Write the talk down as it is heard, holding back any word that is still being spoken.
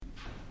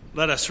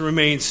Let us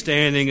remain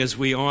standing as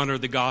we honor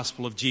the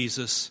gospel of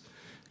Jesus.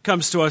 It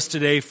comes to us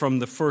today from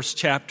the first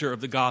chapter of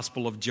the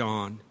Gospel of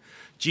John.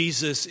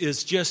 Jesus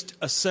is just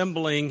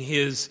assembling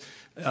his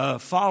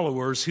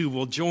followers who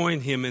will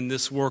join him in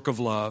this work of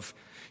love.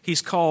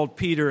 He's called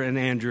Peter and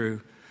Andrew,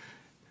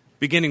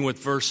 beginning with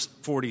verse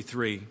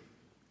 43.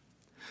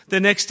 The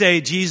next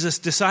day, Jesus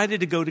decided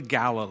to go to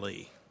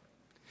Galilee.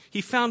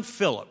 He found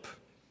Philip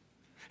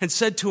and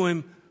said to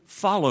him,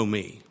 "Follow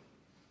me."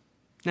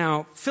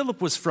 Now,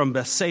 Philip was from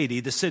Bethsaida,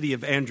 the city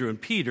of Andrew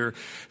and Peter.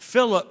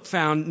 Philip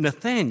found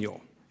Nathanael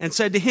and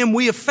said to him,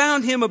 "We have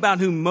found him about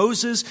whom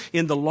Moses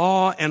in the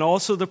law and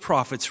also the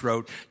prophets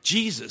wrote,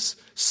 Jesus,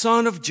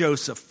 son of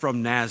Joseph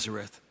from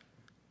Nazareth."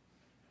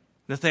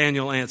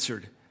 Nathanael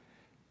answered,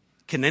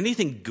 "Can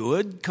anything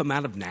good come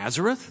out of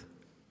Nazareth?"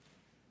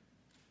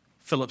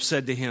 Philip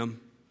said to him,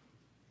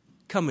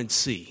 "Come and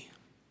see."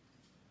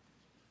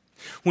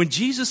 When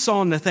Jesus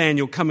saw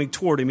Nathanael coming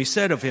toward him, he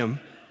said of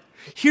him,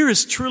 "Here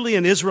is truly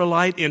an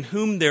Israelite in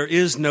whom there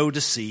is no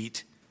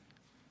deceit."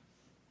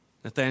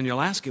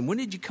 Nathanael asked him, "When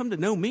did you come to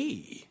know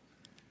me?"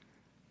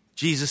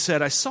 Jesus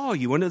said, "I saw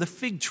you under the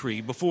fig tree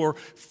before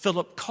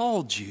Philip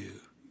called you."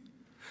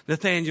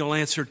 Nathanael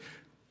answered,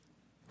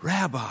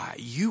 "Rabbi,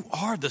 you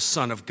are the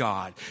Son of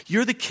God.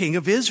 You're the King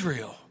of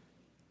Israel."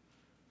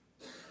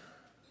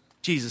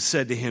 Jesus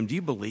said to him, "Do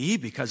you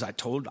believe because I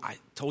told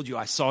you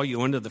I saw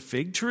you under the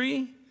fig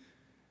tree?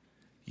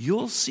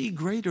 You'll see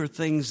greater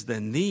things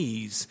than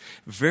these.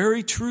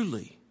 Very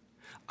truly,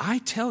 I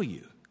tell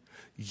you,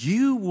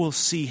 you will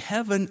see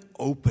heaven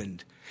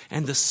opened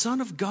and the Son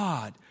of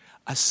God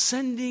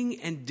ascending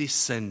and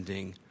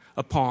descending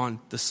upon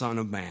the Son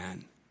of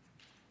Man."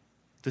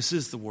 This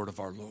is the word of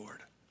our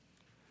Lord.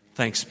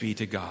 Thanks be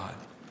to God.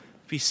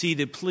 Be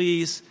seated,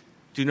 please.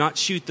 Do not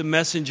shoot the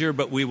messenger,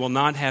 but we will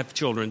not have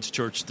children's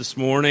church this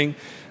morning.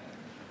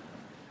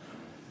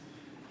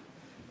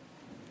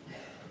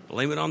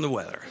 Blame it on the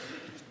weather.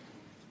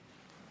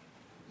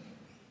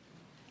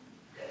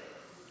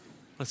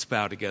 Let's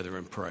bow together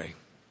and pray.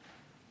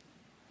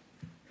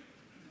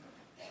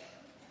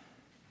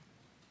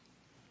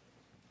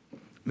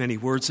 Many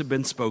words have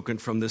been spoken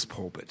from this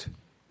pulpit.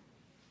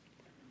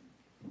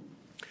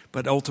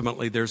 But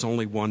ultimately, there's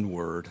only one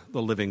word,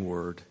 the living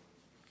word,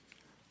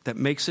 that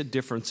makes a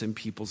difference in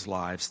people's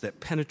lives, that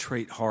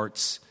penetrate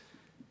hearts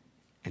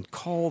and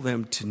call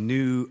them to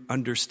new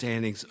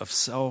understandings of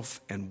self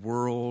and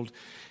world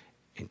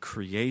and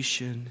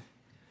creation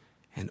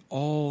and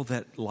all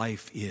that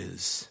life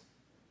is.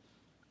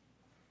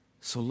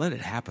 So let it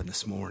happen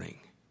this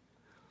morning.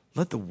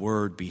 Let the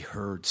word be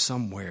heard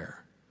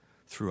somewhere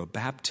through a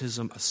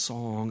baptism, a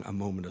song, a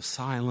moment of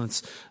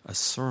silence, a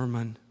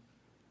sermon,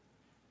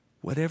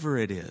 whatever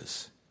it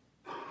is.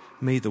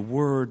 May the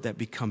word that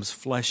becomes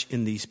flesh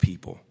in these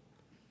people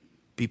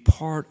be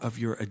part of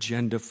your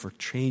agenda for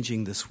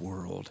changing this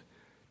world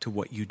to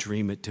what you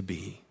dream it to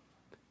be.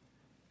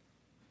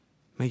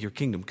 May your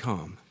kingdom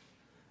come.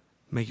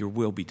 May your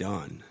will be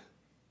done.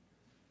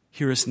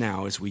 Hear us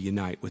now as we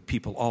unite with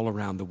people all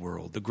around the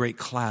world, the great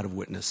cloud of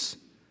witness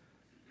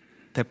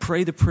that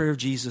pray the prayer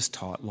Jesus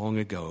taught long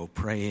ago,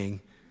 praying,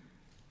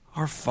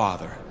 "Our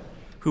Father,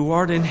 who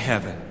art in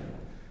heaven,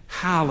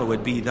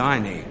 hallowed be thy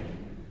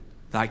name.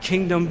 Thy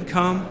kingdom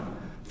come,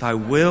 thy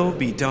will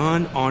be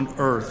done on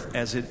earth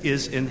as it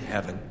is in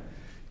heaven.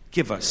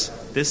 Give us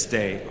this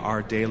day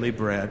our daily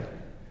bread,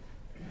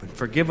 but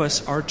forgive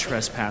us our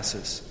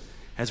trespasses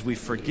as we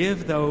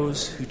forgive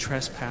those who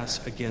trespass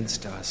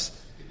against us.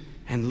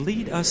 And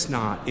lead us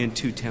not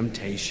into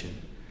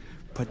temptation,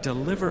 but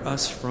deliver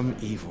us from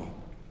evil.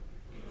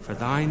 For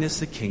thine is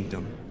the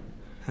kingdom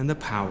and the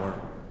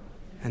power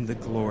and the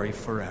glory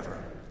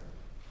forever.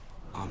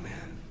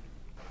 Amen."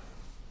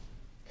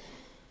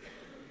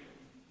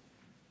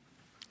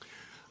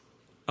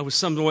 I was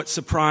somewhat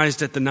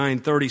surprised at the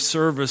 9:30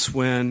 service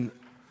when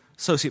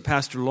Associate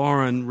Pastor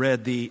Lauren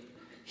read the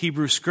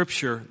Hebrew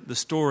scripture, the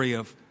story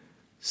of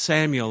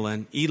Samuel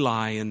and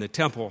Eli in the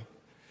temple.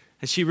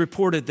 And she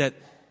reported that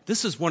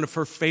this is one of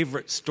her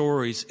favorite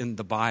stories in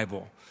the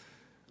Bible.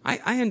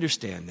 I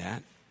understand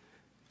that.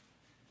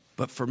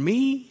 But for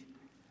me,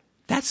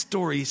 that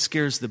story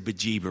scares the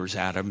bejeebers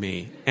out of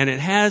me. And it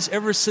has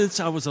ever since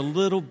I was a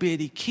little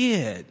bitty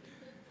kid.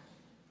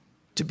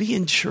 To be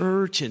in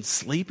church and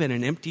sleep in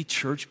an empty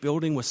church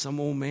building with some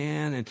old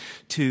man, and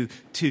to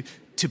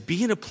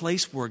be in a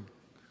place where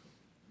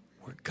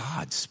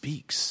God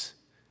speaks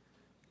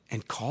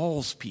and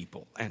calls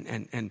people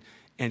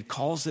and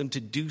calls them to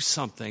do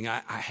something.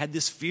 I had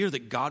this fear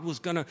that God was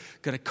gonna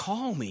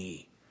call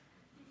me.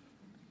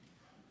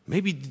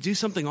 Maybe to do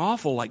something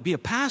awful like be a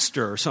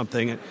pastor or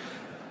something.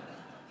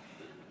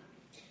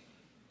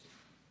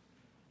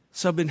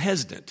 So I've been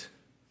hesitant,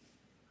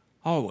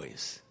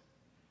 always,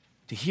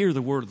 to hear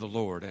the word of the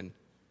Lord and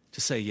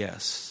to say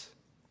yes.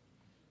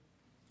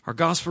 Our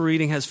gospel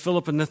reading has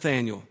Philip and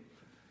Nathanael,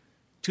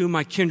 two of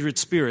my kindred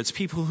spirits,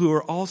 people who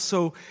are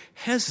also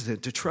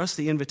hesitant to trust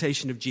the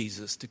invitation of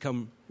Jesus to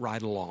come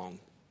right along,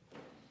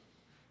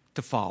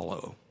 to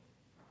follow,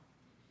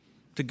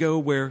 to go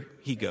where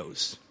he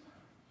goes.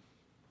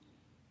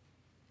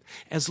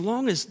 As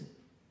long as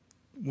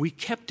we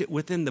kept it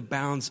within the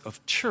bounds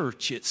of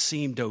church, it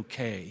seemed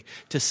okay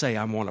to say,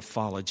 I want to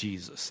follow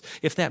Jesus.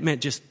 If that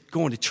meant just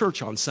going to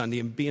church on Sunday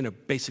and being a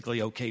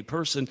basically okay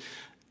person,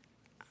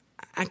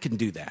 I can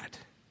do that.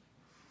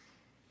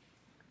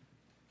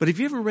 But have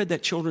you ever read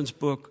that children's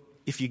book,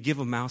 If You Give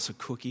a Mouse a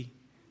Cookie?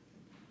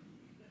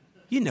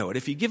 You know it.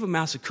 If you give a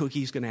mouse a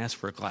cookie, he's going to ask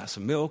for a glass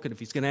of milk. And if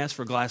he's going to ask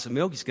for a glass of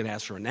milk, he's going to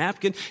ask for a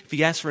napkin. If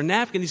he asks for a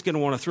napkin, he's going to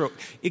want to throw it.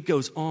 It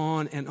goes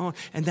on.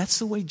 And that's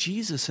the way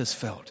Jesus has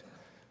felt.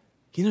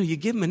 You know, you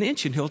give him an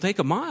inch and he'll take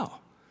a mile.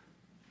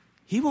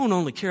 He won't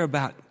only care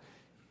about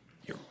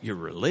your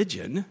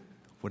religion,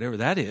 whatever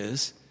that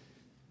is.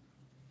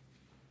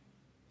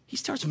 He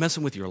starts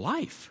messing with your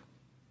life,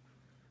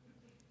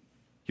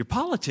 your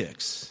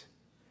politics,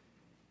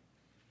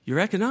 your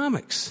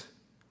economics,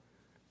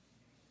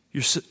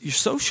 your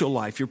social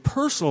life, your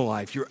personal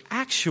life, your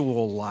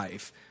actual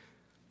life.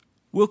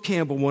 Will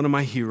Campbell, one of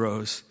my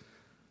heroes,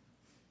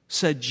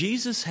 said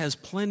Jesus has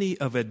plenty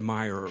of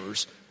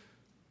admirers,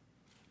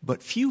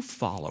 but few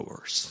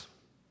followers.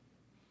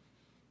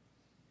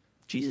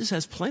 Jesus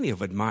has plenty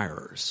of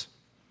admirers,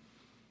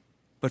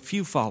 but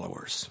few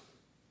followers.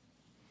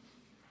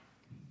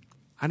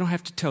 I don't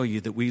have to tell you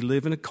that we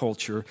live in a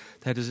culture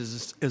that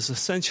is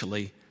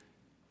essentially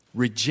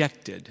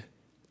rejected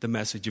the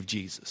message of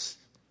Jesus.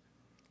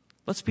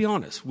 Let's be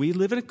honest. We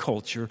live in a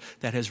culture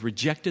that has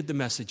rejected the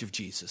message of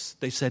Jesus.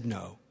 They said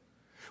no.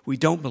 We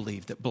don't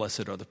believe that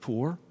blessed are the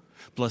poor,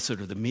 blessed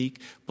are the meek,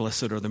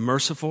 blessed are the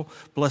merciful,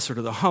 blessed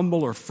are the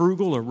humble or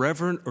frugal or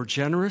reverent or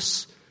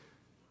generous.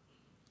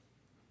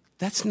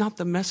 That's not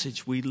the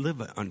message we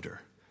live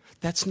under.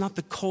 That's not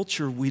the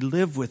culture we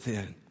live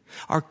within.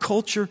 Our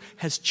culture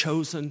has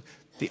chosen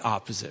the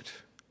opposite.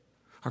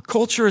 Our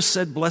culture has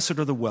said, blessed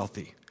are the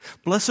wealthy.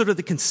 Blessed are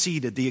the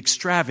conceited, the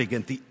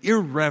extravagant, the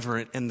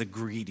irreverent, and the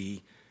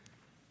greedy.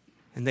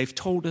 And they've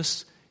told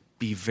us,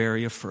 be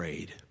very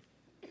afraid.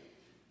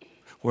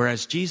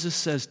 Whereas Jesus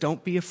says,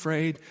 don't be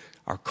afraid,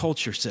 our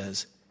culture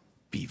says,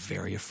 be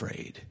very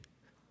afraid.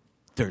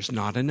 There's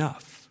not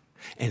enough.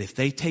 And if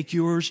they take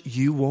yours,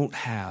 you won't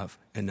have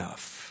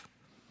enough.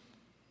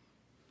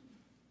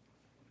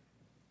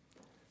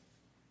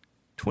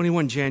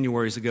 21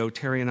 Januaries ago,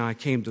 Terry and I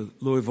came to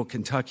Louisville,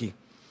 Kentucky,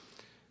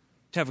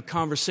 to have a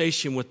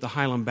conversation with the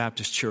Highland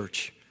Baptist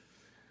Church.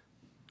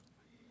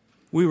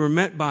 We were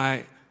met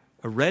by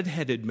a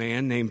red-headed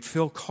man named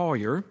Phil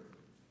Collier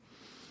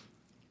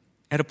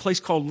at a place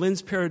called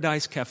Lynn's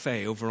Paradise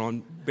Cafe over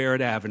on Barrett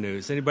Avenue.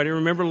 Does anybody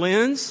remember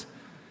Lynn's?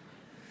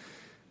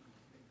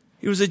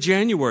 It was a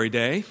January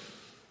day,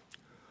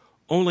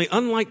 only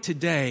unlike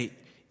today,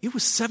 it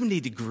was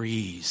 70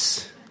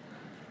 degrees.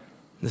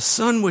 The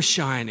sun was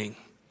shining.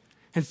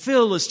 And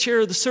Phil, as chair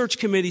of the search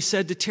committee,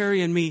 said to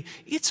Terry and me,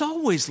 it's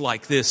always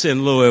like this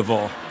in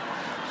Louisville.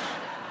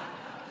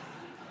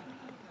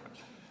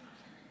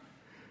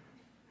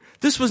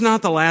 This was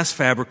not the last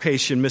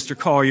fabrication Mr.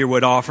 Collier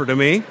would offer to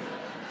me.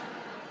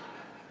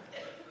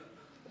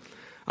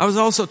 I was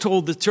also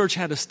told the church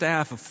had a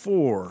staff of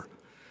 4.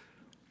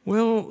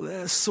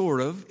 Well, sort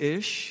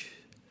of-ish.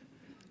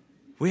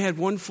 We had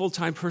one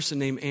full-time person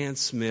named Ann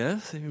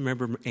Smith. You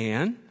remember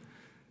Ann?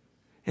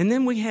 And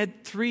then we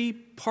had 3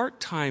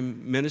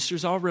 part-time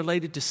ministers, all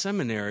related to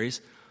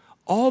seminaries,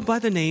 all by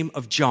the name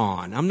of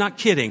John. I'm not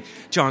kidding.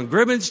 John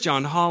Gribbins,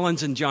 John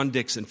Hollins, and John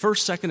Dixon.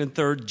 1st, 2nd, and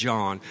 3rd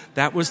John.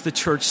 That was the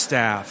church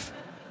staff.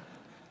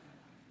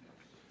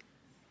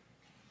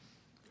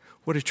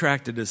 What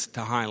attracted us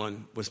to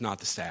Highland was not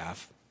the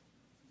staff.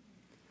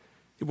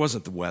 It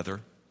wasn't the weather.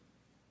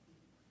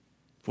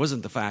 It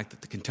wasn't the fact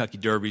that the Kentucky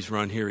Derbies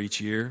run here each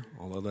year,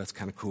 although that's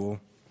kind of cool.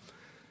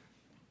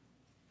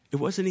 It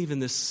wasn't even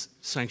this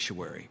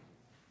sanctuary.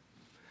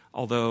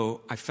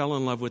 Although I fell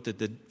in love with it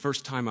the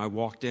first time I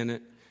walked in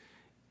it,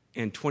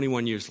 and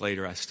 21 years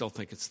later, I still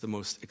think it's the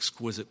most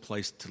exquisite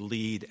place to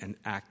lead and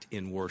act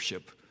in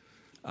worship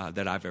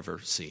that I've ever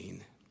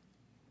seen.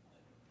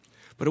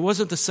 But it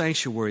wasn't the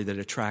sanctuary that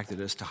attracted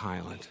us to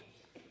Highland.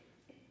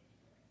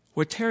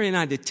 What Terry and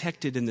I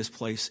detected in this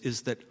place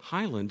is that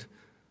Highland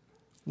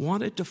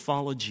wanted to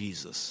follow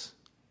Jesus.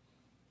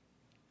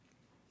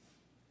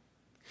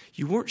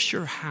 You weren't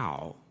sure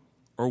how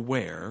or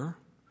where.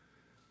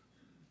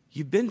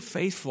 You've been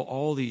faithful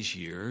all these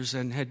years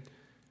and had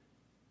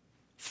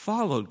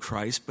followed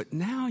Christ, but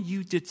now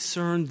you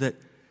discerned that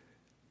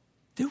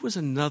there was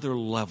another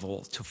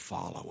level to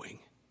following.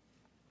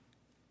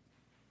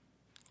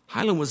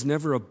 Highland was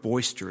never a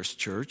boisterous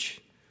church.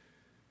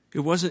 It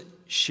wasn't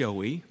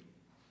showy.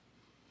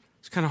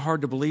 It's kind of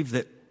hard to believe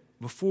that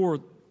before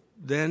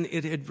then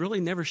it had really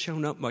never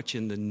shown up much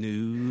in the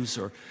news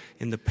or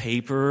in the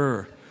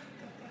paper.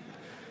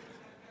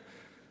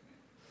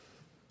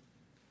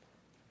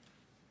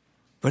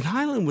 But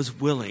Highland was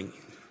willing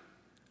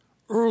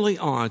early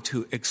on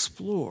to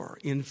explore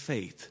in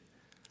faith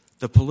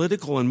the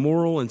political and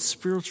moral and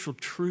spiritual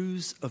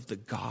truths of the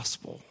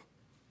gospel.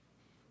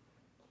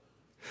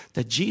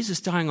 That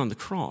Jesus dying on the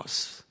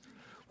cross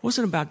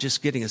wasn't about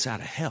just getting us out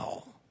of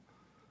hell,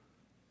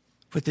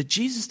 but that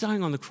Jesus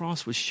dying on the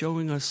cross was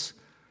showing us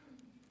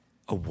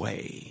a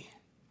way.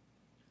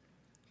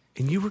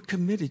 And you were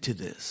committed to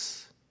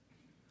this.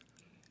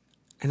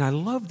 And I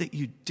love that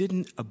you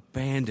didn't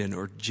abandon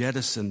or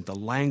jettison the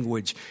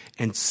language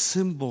and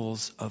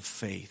symbols of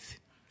faith.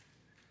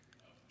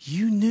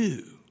 You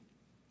knew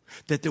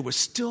that there was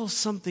still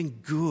something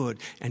good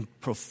and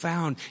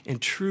profound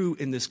and true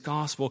in this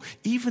gospel,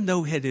 even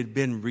though it had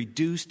been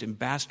reduced and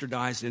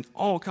bastardized in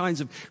all kinds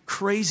of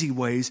crazy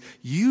ways.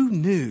 You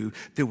knew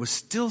there was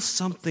still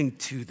something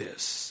to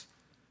this,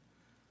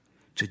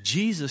 to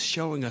Jesus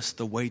showing us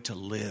the way to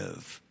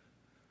live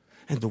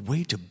and the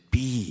way to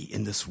be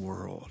in this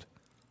world.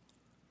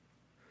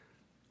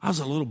 I was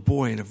a little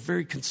boy in a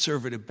very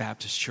conservative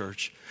Baptist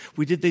church.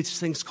 We did these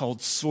things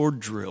called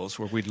sword drills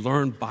where we'd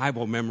learn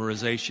Bible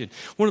memorization.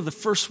 One of the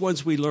first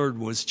ones we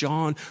learned was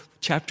John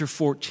chapter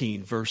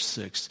 14, verse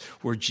 6,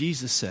 where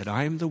Jesus said,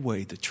 I am the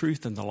way, the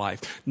truth, and the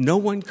life. No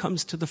one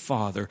comes to the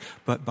Father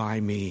but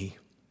by me.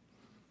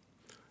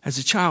 As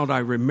a child,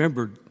 I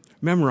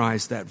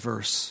memorized that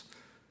verse,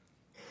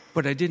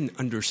 but I didn't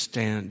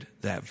understand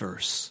that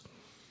verse.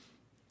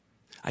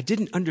 I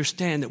didn't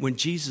understand that when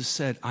Jesus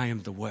said, I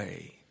am the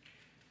way,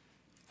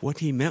 what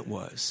he meant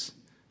was,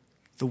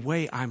 the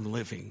way I'm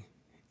living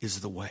is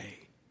the way.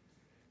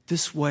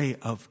 This way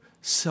of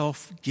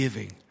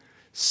self-giving,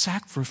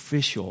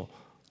 sacrificial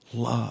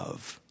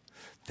love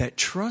that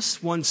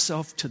trusts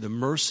oneself to the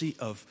mercy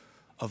of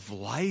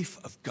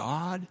life, of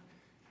God,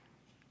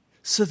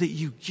 so that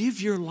you give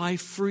your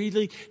life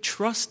freely,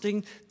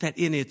 trusting that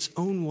in its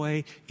own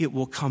way it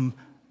will come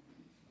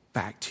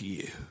back to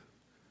you.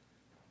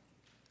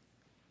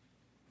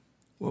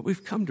 What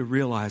we've come to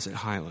realize at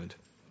Highland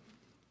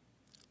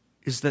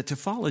is that to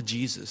follow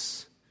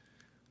Jesus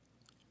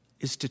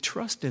is to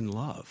trust in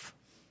love.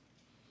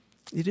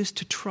 It is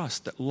to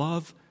trust that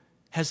love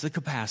has the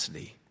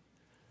capacity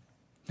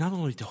not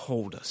only to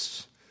hold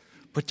us,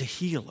 but to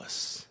heal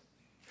us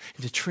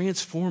and to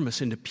transform us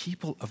into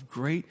people of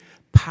great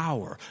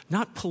power,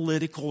 not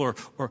political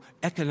or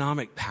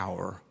economic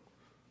power,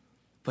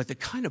 but the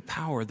kind of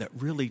power that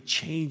really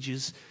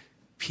changes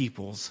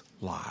people's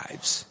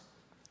lives.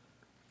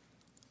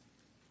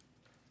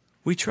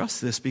 We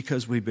trust this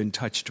because we've been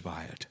touched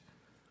by it.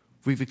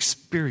 We've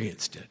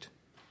experienced it.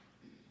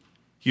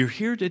 You're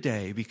here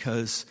today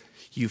because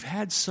you've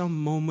had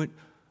some moment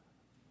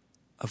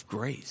of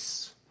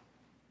grace,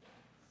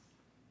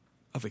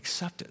 of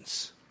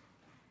acceptance,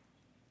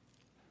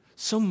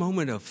 some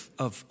moment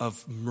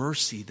of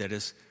mercy that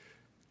has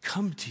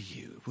come to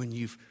you when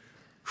you've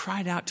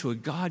cried out to a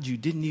God you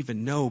didn't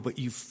even know, but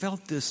you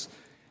felt this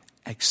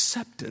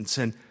acceptance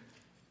and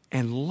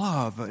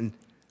love and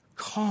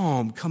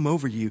calm come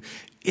over you.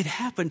 It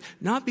happened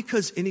not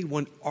because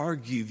anyone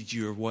argued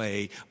you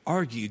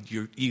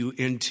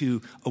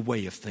into a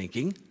way of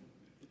thinking.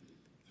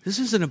 This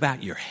isn't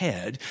about your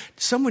head.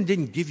 Someone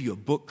didn't give you a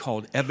book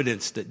called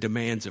Evidence That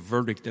Demands a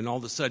Verdict, and all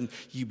of a sudden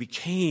you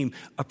became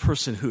a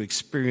person who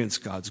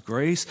experienced God's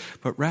grace,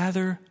 but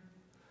rather,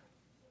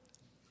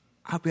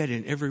 I bet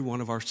in every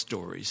one of our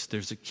stories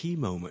there's a key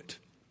moment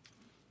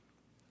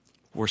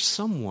where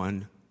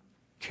someone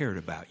cared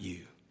about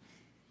you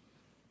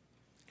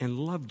and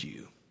loved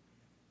you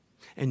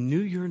and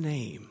knew your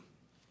name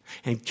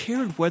and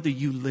cared whether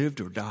you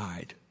lived or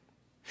died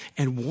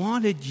and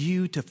wanted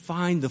you to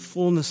find the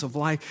fullness of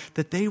life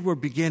that they were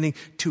beginning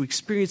to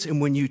experience. And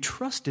when you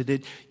trusted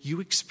it, you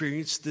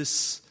experienced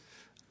this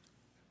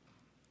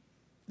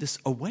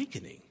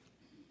awakening.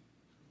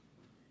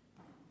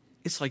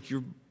 It's like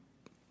you're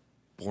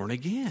born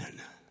again.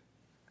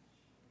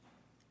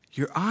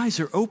 Your eyes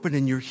are open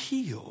and you're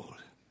healed.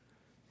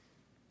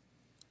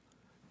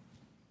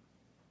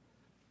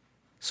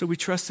 So we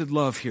trusted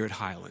love here at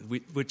Highland,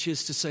 which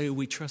is to say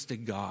we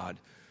trusted God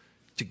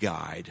to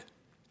guide,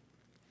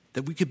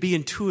 that we could be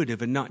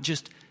intuitive and not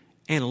just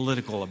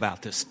analytical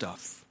about this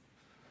stuff,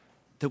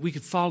 that we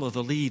could follow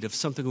the lead of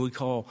something we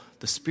call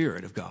the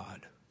Spirit of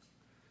God.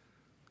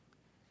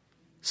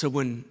 So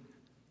when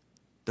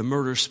the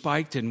murder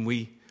spiked and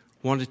we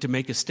wanted to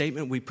make a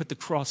statement, we put the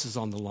crosses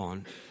on the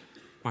lawn.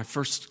 My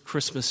first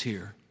Christmas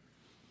here.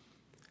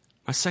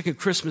 My second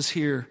Christmas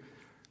here,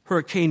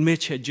 Hurricane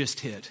Mitch had just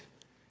hit.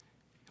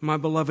 My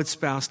beloved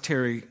spouse,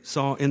 Terry,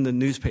 saw in the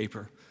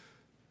newspaper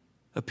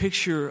a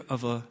picture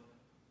of a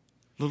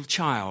little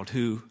child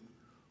who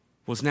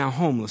was now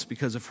homeless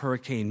because of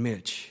Hurricane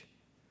Mitch.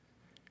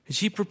 And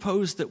she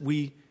proposed that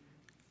we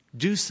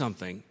do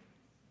something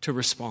to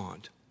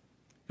respond.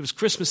 It was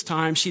Christmas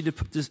time. She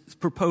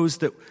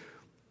proposed that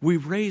we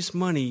raise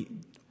money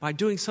by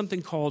doing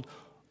something called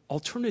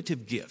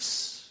alternative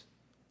gifts.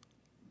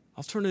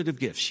 Alternative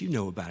gifts, you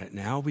know about it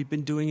now. We've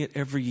been doing it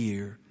every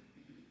year.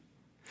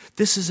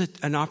 This is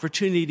an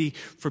opportunity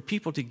for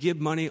people to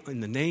give money in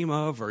the name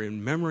of or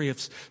in memory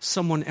of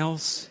someone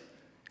else,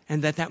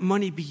 and that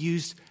money be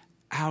used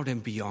out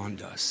and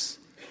beyond us.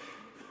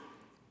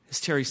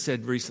 As Terry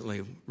said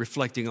recently,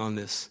 reflecting on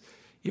this,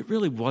 it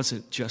really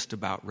wasn't just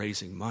about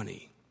raising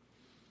money.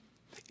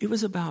 It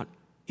was about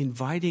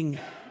inviting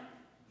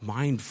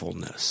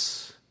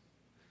mindfulness,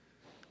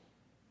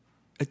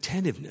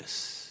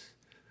 attentiveness,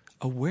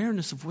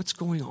 awareness of what's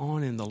going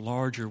on in the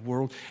larger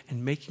world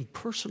and making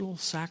personal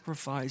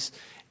sacrifice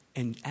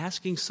and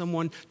asking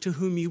someone to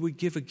whom you would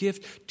give a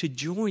gift to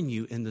join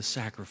you in the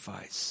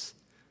sacrifice.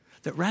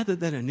 That rather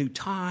than a new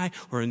tie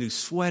or a new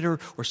sweater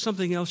or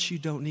something else you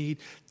don't need,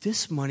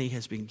 this money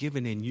has been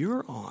given in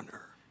your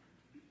honor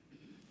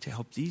to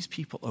help these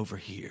people over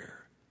here.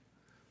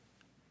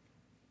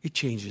 It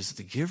changes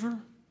the giver.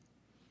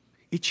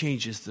 It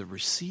changes the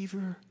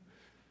receiver.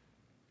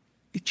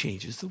 It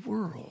changes the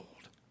world.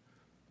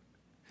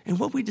 And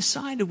what we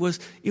decided was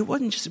it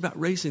wasn't just about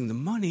raising the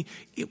money,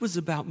 it was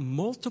about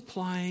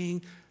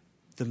multiplying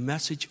the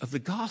message of the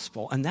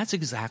gospel. And that's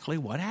exactly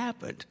what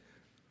happened.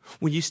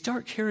 When you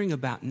start caring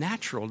about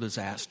natural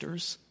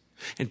disasters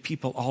and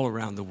people all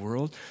around the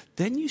world,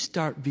 then you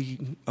start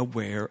being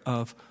aware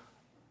of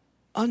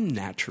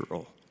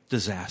unnatural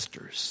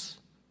disasters.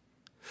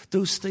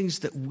 Those things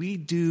that we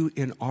do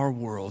in our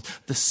world,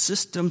 the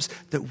systems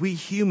that we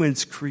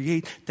humans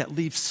create that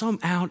leave some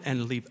out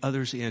and leave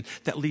others in,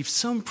 that leave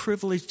some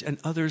privileged and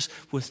others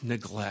with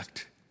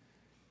neglect.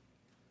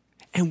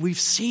 And we've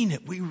seen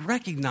it. We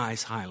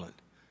recognize, Highland,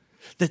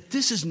 that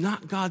this is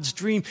not God's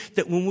dream,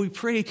 that when we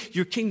pray,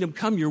 your kingdom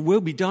come, your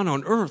will be done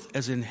on earth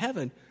as in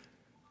heaven,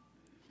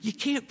 you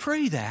can't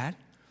pray that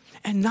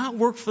and not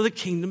work for the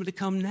kingdom to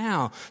come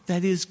now.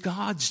 That is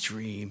God's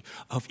dream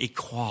of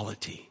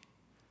equality,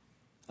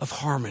 of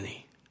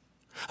harmony,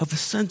 of a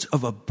sense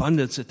of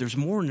abundance, that there's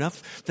more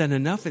than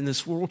enough in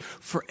this world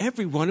for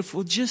everyone if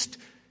we'll just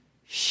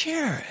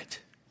share it.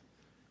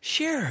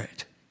 Share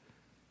it.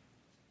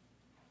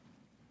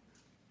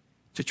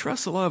 To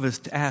trust love is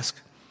to ask,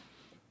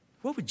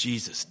 what would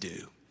Jesus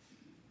do?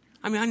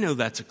 I mean, I know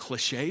that's a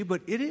cliche,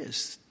 but it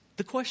is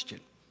the question.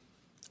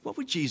 What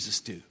would Jesus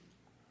do?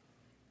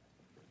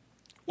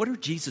 What are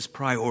Jesus'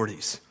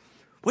 priorities?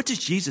 What does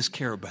Jesus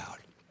care about?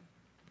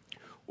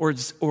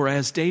 Or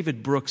as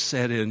David Brooks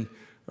said in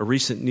a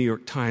recent New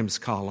York Times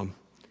column,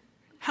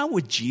 how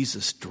would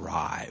Jesus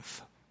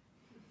drive?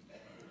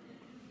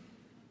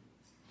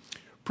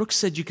 Brooks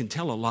said you can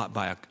tell a lot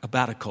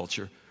about a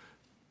culture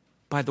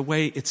by the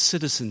way its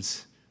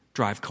citizens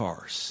drive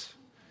cars.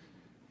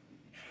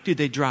 Do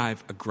they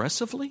drive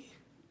aggressively?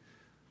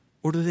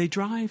 Or do they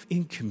drive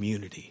in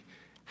community?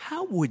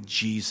 How would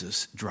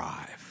Jesus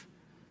drive?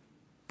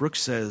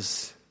 Brooks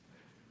says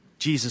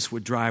Jesus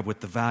would drive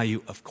with the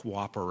value of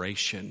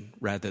cooperation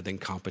rather than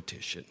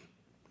competition.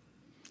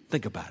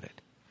 Think about it.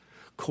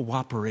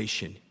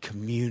 Cooperation,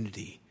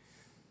 community,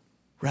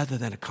 rather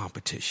than a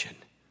competition.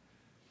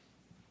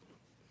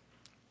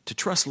 To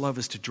trust love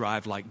is to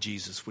drive like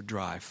Jesus would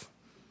drive.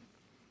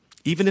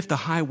 Even if the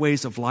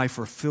highways of life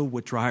are filled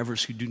with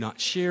drivers who do not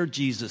share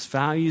Jesus'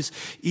 values,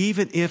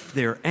 even if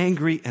they're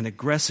angry and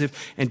aggressive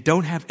and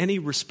don't have any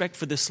respect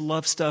for this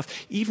love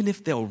stuff, even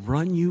if they'll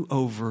run you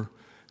over,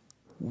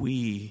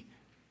 we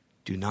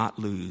do not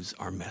lose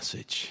our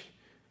message.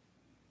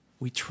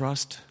 We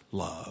trust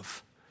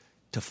love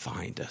to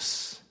find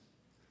us.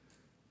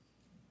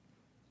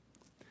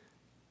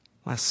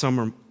 Last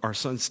summer, our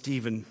son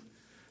Stephen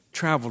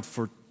traveled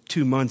for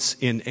 2 months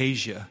in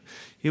Asia.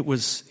 It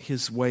was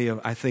his way of,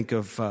 I think,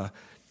 of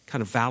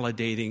kind of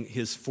validating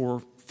his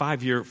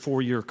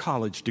 4-year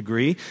college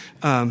degree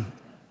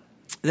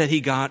that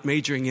he got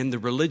majoring in the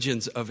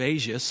religions of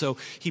Asia. So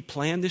he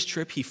planned this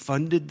trip. He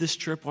funded this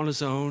trip on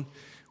his own.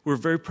 We're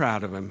very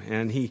proud of him,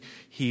 and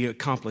he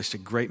accomplished a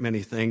great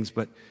many things.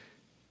 But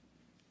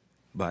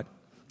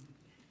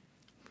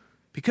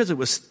because it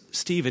was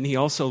Stephen, he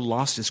also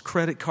lost his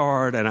credit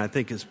card and I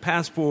think his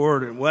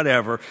passport and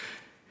whatever.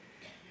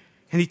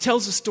 And he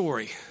tells a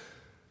story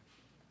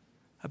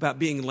about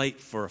being late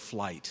for a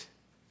flight.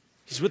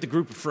 He's with a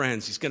group of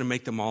friends. He's going to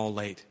make them all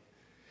late.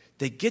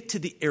 They get to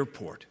the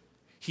airport.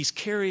 He's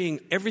carrying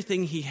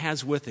everything he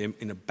has with him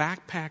in a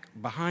backpack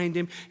behind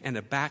him and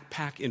a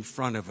backpack in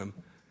front of him.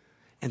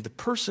 And the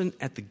person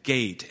at the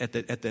gate, at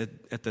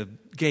the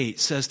gate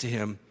says to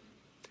him,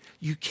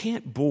 "You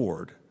can't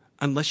board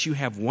unless you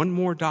have one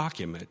more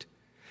document,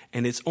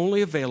 and it's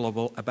only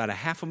available about a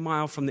half a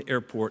mile from the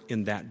airport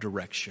in that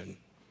direction."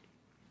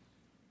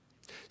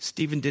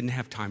 Stephen didn't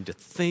have time to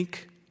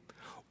think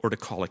or to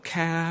call a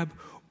cab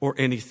or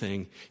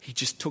anything. He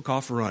just took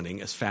off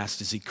running as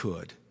fast as he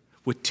could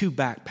with 2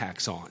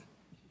 backpacks on.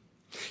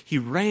 He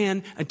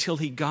ran until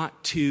he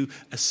got to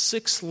a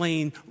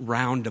 6-lane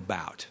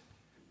roundabout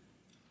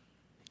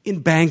in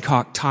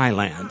Bangkok,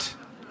 Thailand.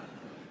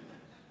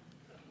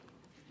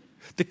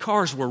 The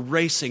cars were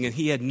racing and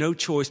he had no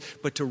choice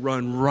but to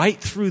run right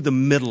through the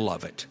middle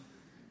of it.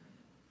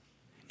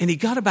 And he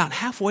got about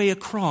halfway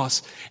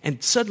across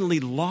and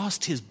suddenly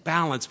lost his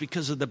balance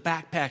because of the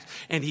backpack.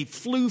 And he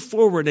flew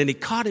forward and he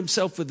caught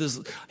himself with his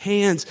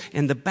hands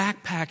and the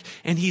backpack.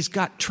 And he's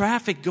got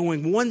traffic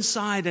going one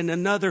side and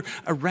another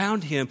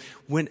around him.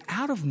 When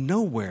out of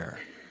nowhere,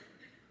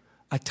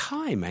 a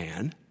Thai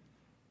man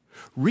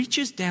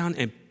reaches down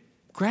and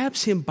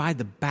grabs him by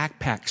the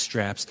backpack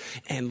straps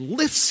and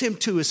lifts him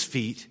to his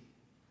feet,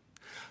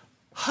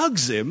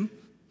 hugs him,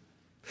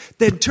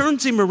 then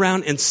turns him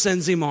around and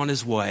sends him on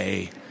his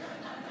way.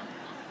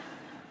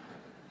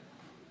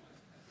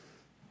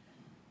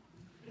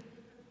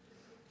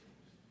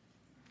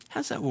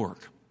 How's that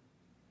work?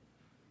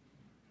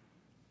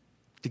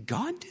 Did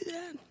God do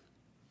that?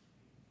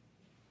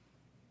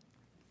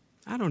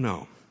 I don't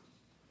know.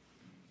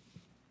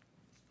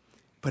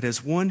 But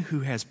as one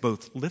who has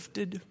both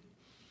lifted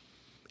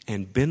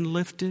and been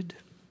lifted,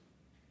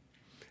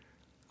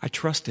 I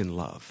trust in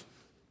love.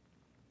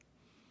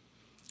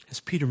 As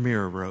Peter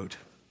Mirror wrote,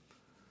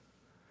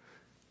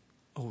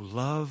 "Oh,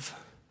 love,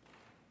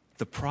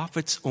 the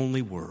prophet's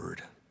only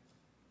word,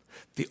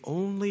 the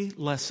only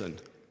lesson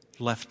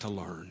left to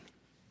learn,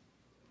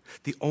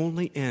 the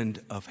only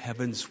end of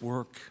heaven's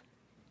work,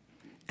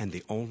 and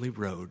the only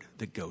road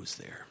that goes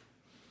there."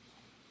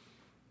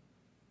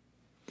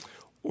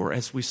 Or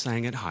as we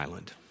sang at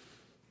Highland,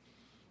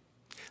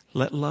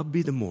 let love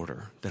be the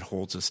mortar that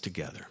holds us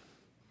together.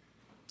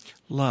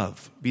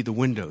 Love be the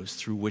windows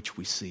through which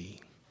we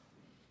see.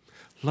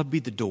 Love be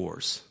the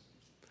doors,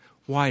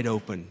 wide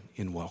open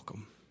in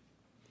welcome.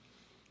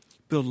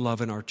 Build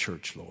love in our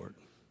church, Lord,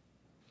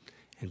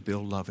 and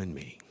build love in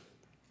me,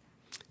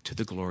 to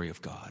the glory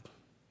of God.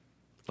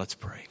 Let's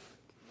pray.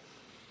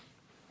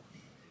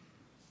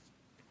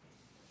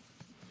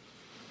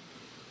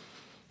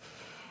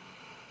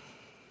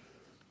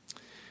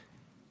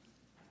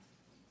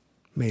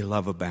 May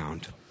love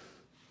abound.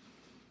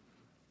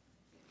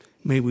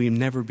 May we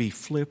never be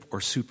flip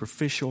or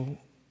superficial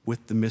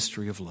with the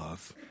mystery of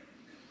love.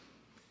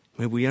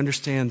 May we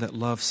understand that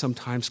love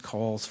sometimes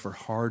calls for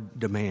hard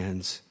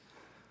demands.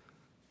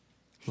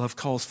 Love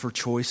calls for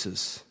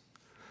choices.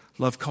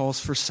 Love calls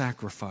for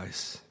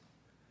sacrifice.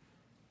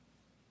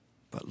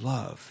 But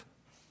love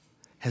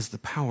has the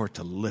power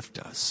to lift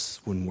us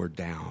when we're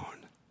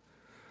down.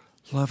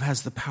 Love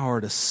has the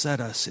power to set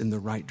us in the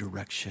right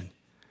direction.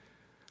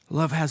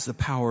 Love has the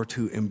power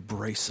to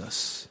embrace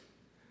us.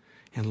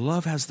 And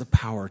love has the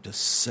power to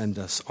send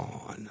us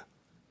on.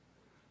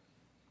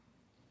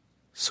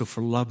 So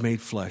for love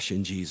made flesh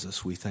in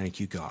Jesus, we thank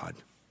you, God.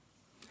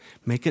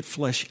 Make it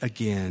flesh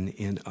again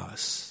in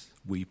us,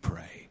 we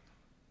pray.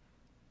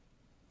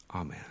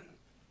 Amen.